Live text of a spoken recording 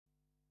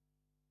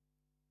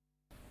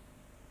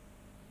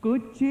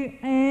कुछ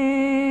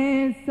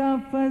ऐसा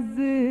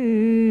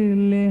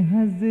फज़ल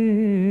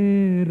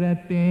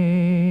हज़रते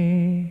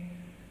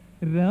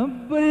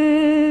रब्बुल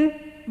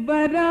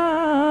वरा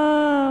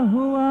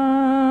हुआ,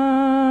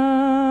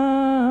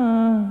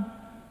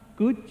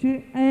 कुछ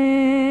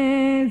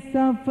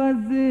ऐसा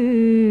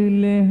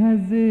फज़ल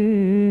हज़रते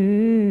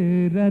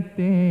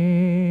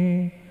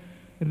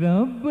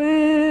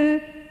रब्बुल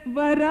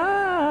वरा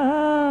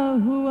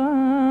हुआ।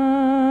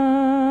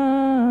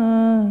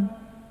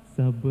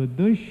 सब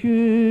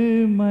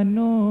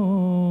दुश्मनों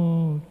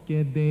के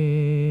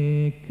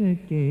देख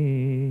के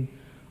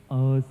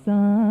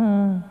औसा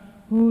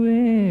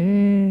हुए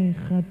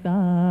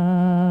खता,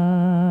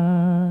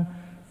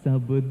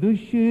 सब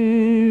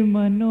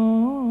दुश्मनों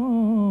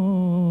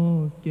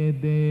के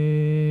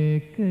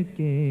देख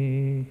के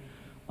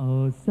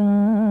औसा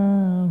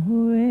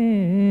हुए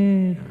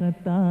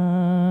खता।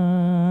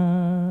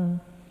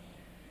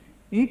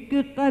 एक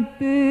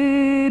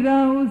कतरा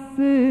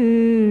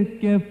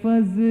उसके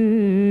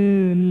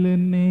फज़ल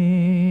ने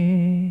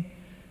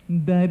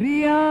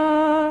दरिया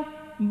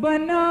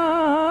बना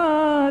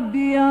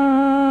दिया,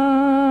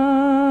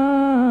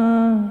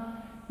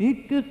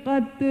 एक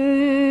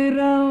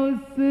कतरा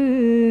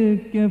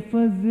उसके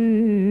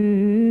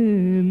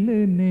फज़ल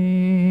ने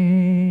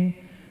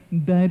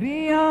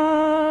दरिया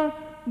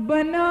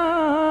बना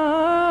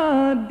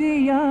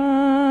दिया।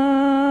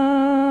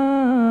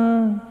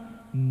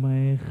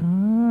 मैं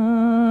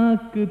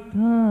खाक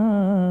था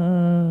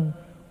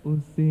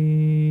उसी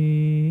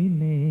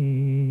ने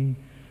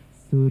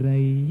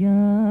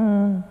सुरैया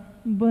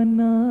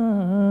बना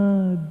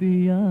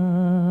दिया।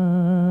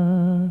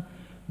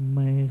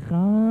 मैं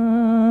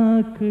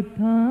खाक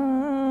था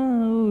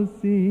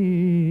उसी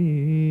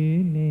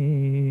ने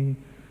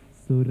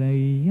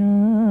सुरैया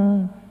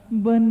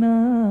बना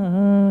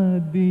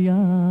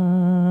दिया।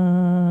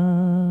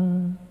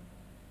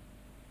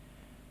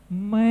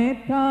 मैं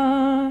था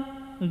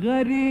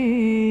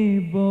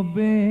गरीब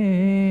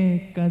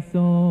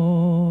बेकसों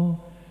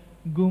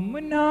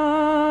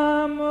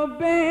गुमनाम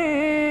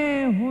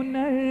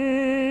बेहुनर,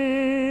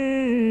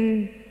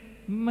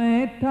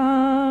 मैं था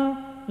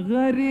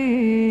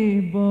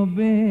गरीब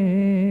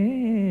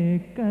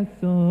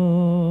बेकसों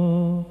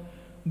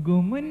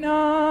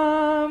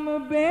गुमनाम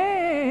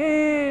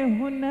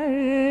बेहुनर।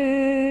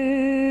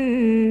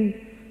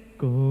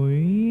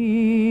 कोई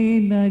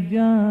न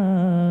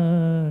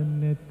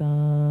जानता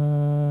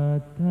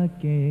था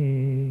के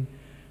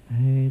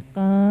है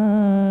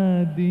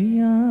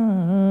कादिया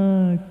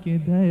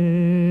किधर,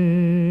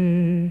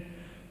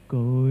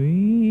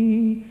 कोई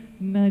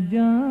न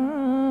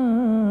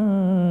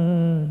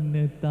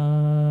जानता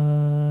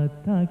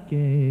था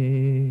के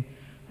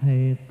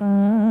है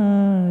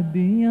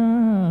कादिया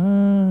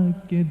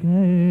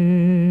किधर।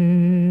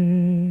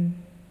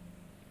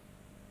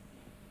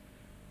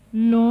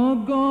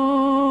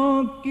 लोगों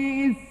की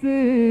इस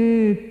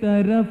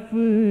तरफ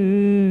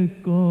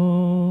को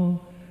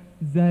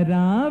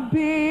जरा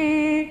भी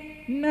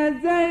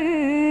नजर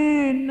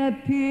न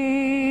थी,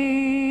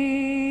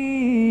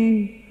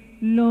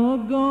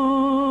 लोगों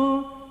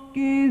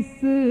की इस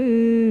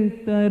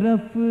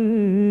तरफ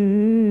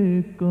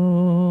को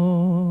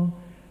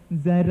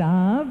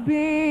जरा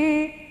भी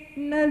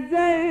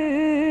नजर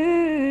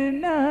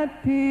न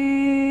थी।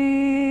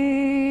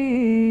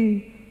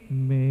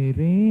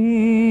 मेरे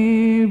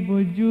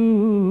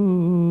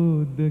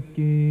वजूद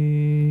की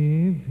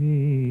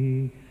भी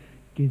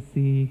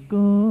किसी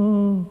को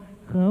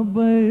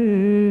खबर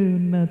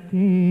न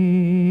थी,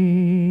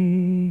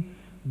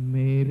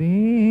 मेरे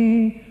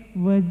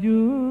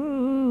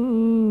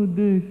वजूद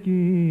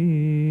की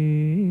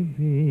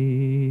भी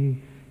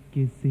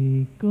किसी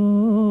को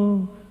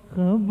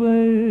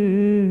खबर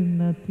न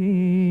थी।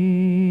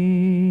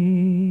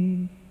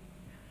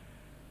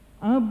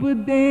 अब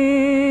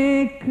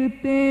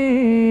देखते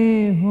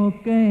हो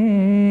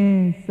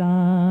कैसा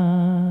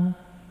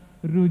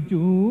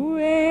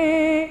रुजूए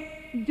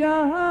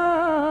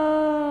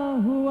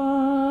जहाँ हुआ,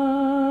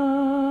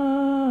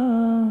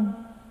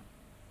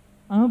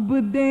 अब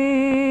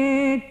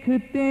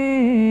देखते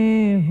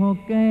हो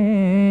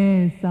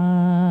कैसा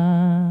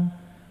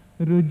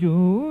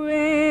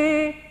रुजूए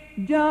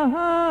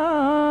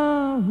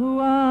जहाँ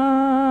हुआ।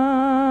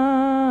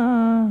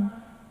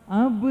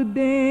 अब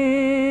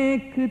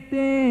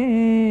देखते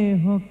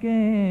हो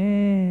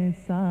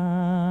कैसा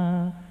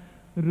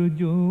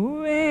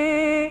रुजूए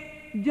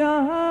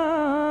जहाँ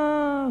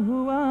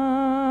हुआ।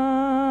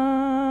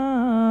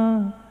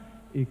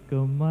 एक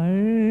मर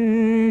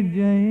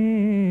जाए